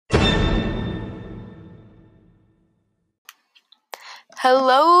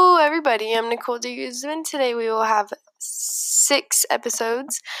Hello, everybody. I'm Nicole de Guzman. Today we will have 6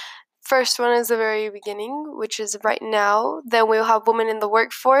 episodes. First one is the very beginning, which is right now. Then we'll have women in the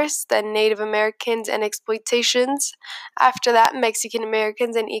workforce, then Native Americans and exploitations. After that, Mexican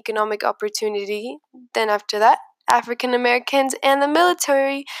Americans and economic opportunity. Then after that, African Americans and the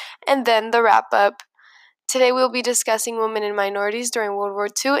military. And then the wrap-up. Today we'll be discussing women and minorities during World War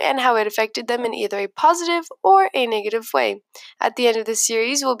II and how it affected them in either a positive or a negative way. At the end of the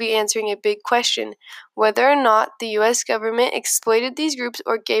series, we'll be answering a big question: whether or not the U.S. government exploited these groups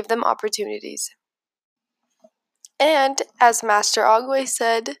or gave them opportunities. And, as Master Agwe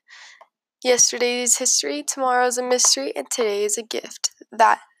said, yesterday is history, tomorrow is a mystery, and today is a gift.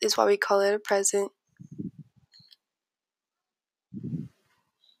 That is why we call it a present.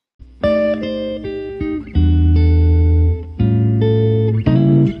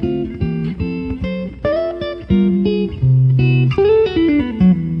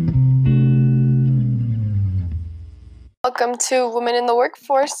 Welcome to Women in the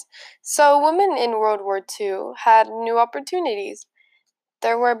Workforce. So, women in World War II had new opportunities.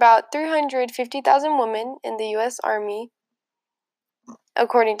 There were about 350,000 women in the U.S. Army,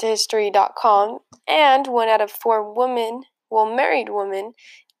 according to History.com, and 1 out of 4 married women,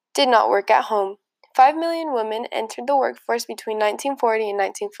 did not work at home. 5 million women entered the workforce between 1940 and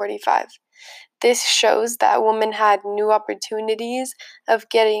 1945. This shows that women had new opportunities of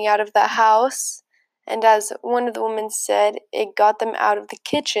getting out of the house, and as one of the women said, it got them out of the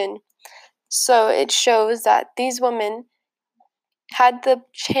kitchen. So it shows that these women had the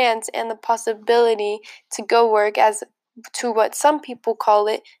chance and the possibility to go work as to what some people call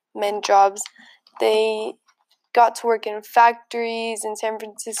it men jobs. They got to work in factories in San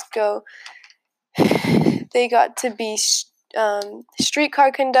Francisco. They got to be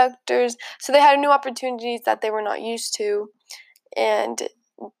streetcar conductors. So they had new opportunities that they were not used to, and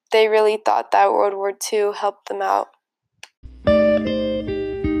they really thought that World War II helped them out.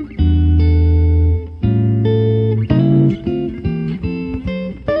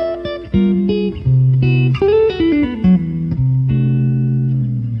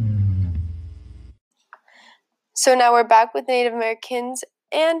 So now we're back with Native Americans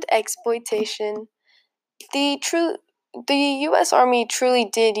and exploitation. The U.S. Army truly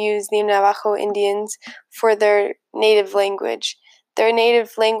did use the Navajo Indians for their native language. Their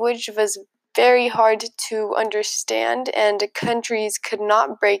native language was very hard to understand, and countries could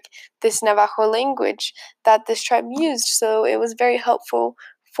not break this Navajo language that this tribe used. So it was very helpful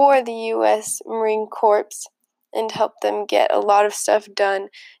for the U.S. Marine Corps and helped them get a lot of stuff done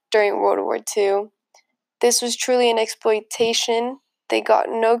during World War II. This was truly an exploitation. They got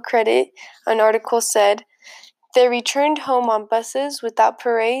no credit. An article said, "They returned home on buses without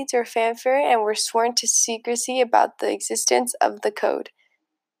parades or fanfare and were sworn to secrecy about the existence of the code."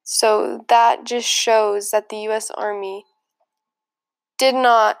 So that just shows that the U.S. Army did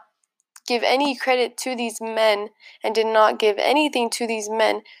not give any credit to these men and did not give anything to these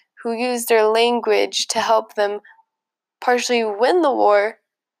men who used their language to help them partially win the war,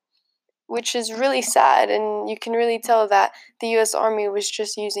 which is really sad, and you can really tell that the U.S. Army was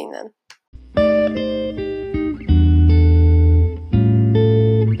just using them.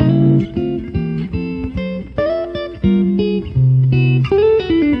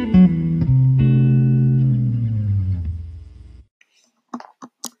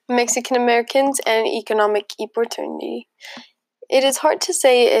 Mexican Americans and economic opportunity. It is hard to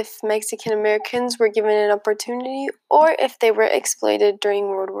say if Mexican Americans were given an opportunity or if they were exploited during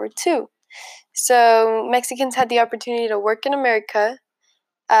World War II. So Mexicans had the opportunity to work in America,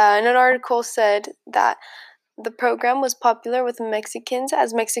 and an article said that the program was popular with Mexicans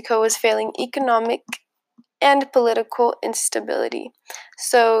as Mexico was facing economic and political instability.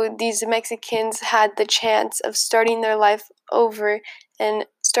 So these Mexicans had the chance of starting their life over and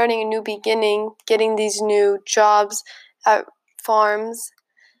starting a new beginning, getting these new jobs at farms.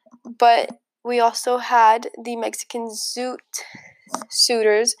 But we also had the Mexican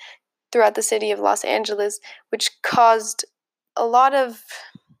suitors throughout the city of Los Angeles, which caused a lot of,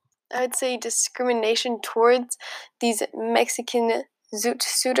 I would say, discrimination towards these Mexican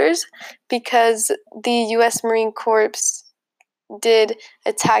suitors because the U.S. Marine Corps did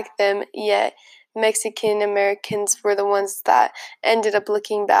attack them, yet Mexican Americans were the ones that ended up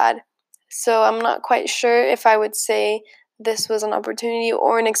looking bad. So I'm not quite sure if I would say this was an opportunity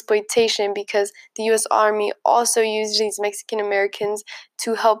or an exploitation because the U.S. Army also used these Mexican Americans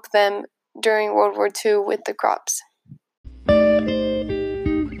to help them during World War II with the crops.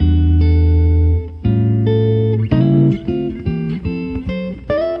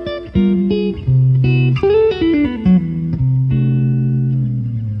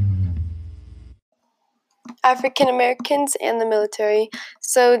 African Americans and the military.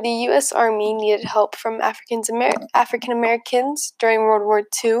 So the U.S. Army needed help from African Americans during World War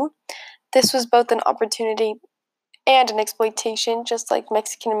II. This was both an opportunity and an exploitation, just like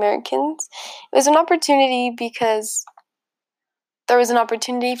Mexican Americans. It was an opportunity because there was an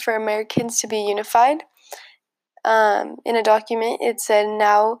opportunity for Americans to be unified. In a document, it said,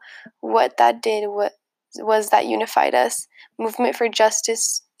 now what that did was that unified us. Movement for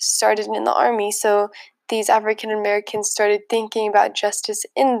justice started in the Army, so these African Americans started thinking about justice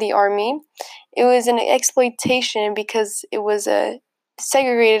in the Army. It was an exploitation because it was a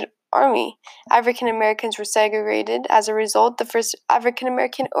segregated Army. African Americans were segregated. As a result, the first African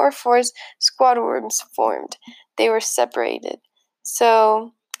American Air Force squadrons formed. They were separated.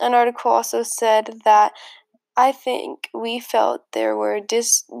 So, an article also said that I think we felt there were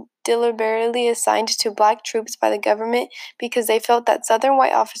deliberately assigned to black troops by the government because they felt that Southern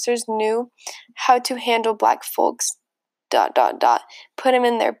white officers knew how to handle black folks, ... put them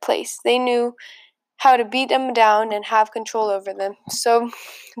in their place. They knew how to beat them down and have control over them. So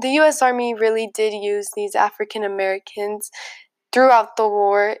the U.S. Army really did use these African Americans throughout the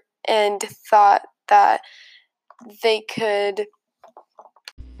war and thought that they could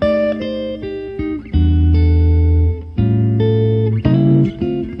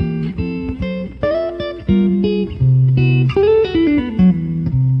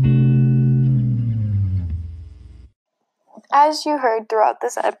As you heard throughout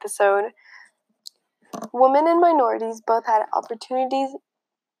this episode, women and minorities both had opportunities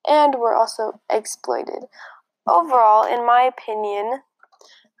and were also exploited. Overall, in my opinion,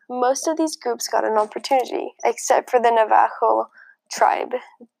 most of these groups got an opportunity, except for the Navajo tribe.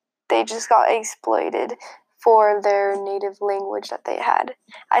 They just got exploited for their native language that they had.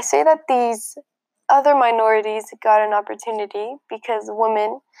 I say that these other minorities got an opportunity because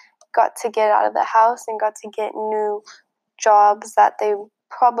women got to get out of the house and got to get new jobs that they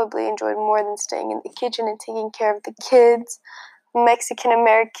probably enjoyed more than staying in the kitchen and taking care of the kids. Mexican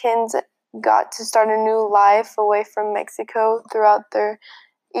Americans got to start a new life away from Mexico throughout their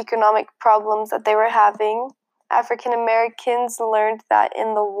economic problems that they were having. African Americans learned that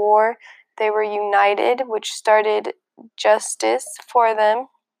in the war they were united, which started justice for them.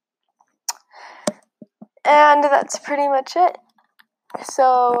 And that's pretty much it.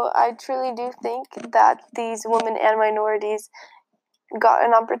 So I truly do think that these women and minorities got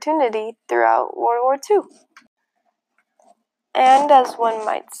an opportunity throughout World War II. And as one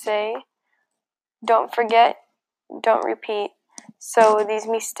might say, don't forget, don't repeat. So these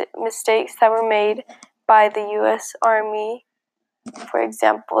mistakes that were made by the U.S. Army, for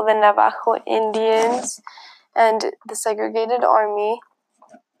example, the Navajo Indians and the segregated Army,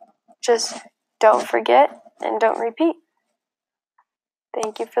 just don't forget and don't repeat.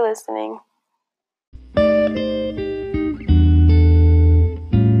 Thank you for listening.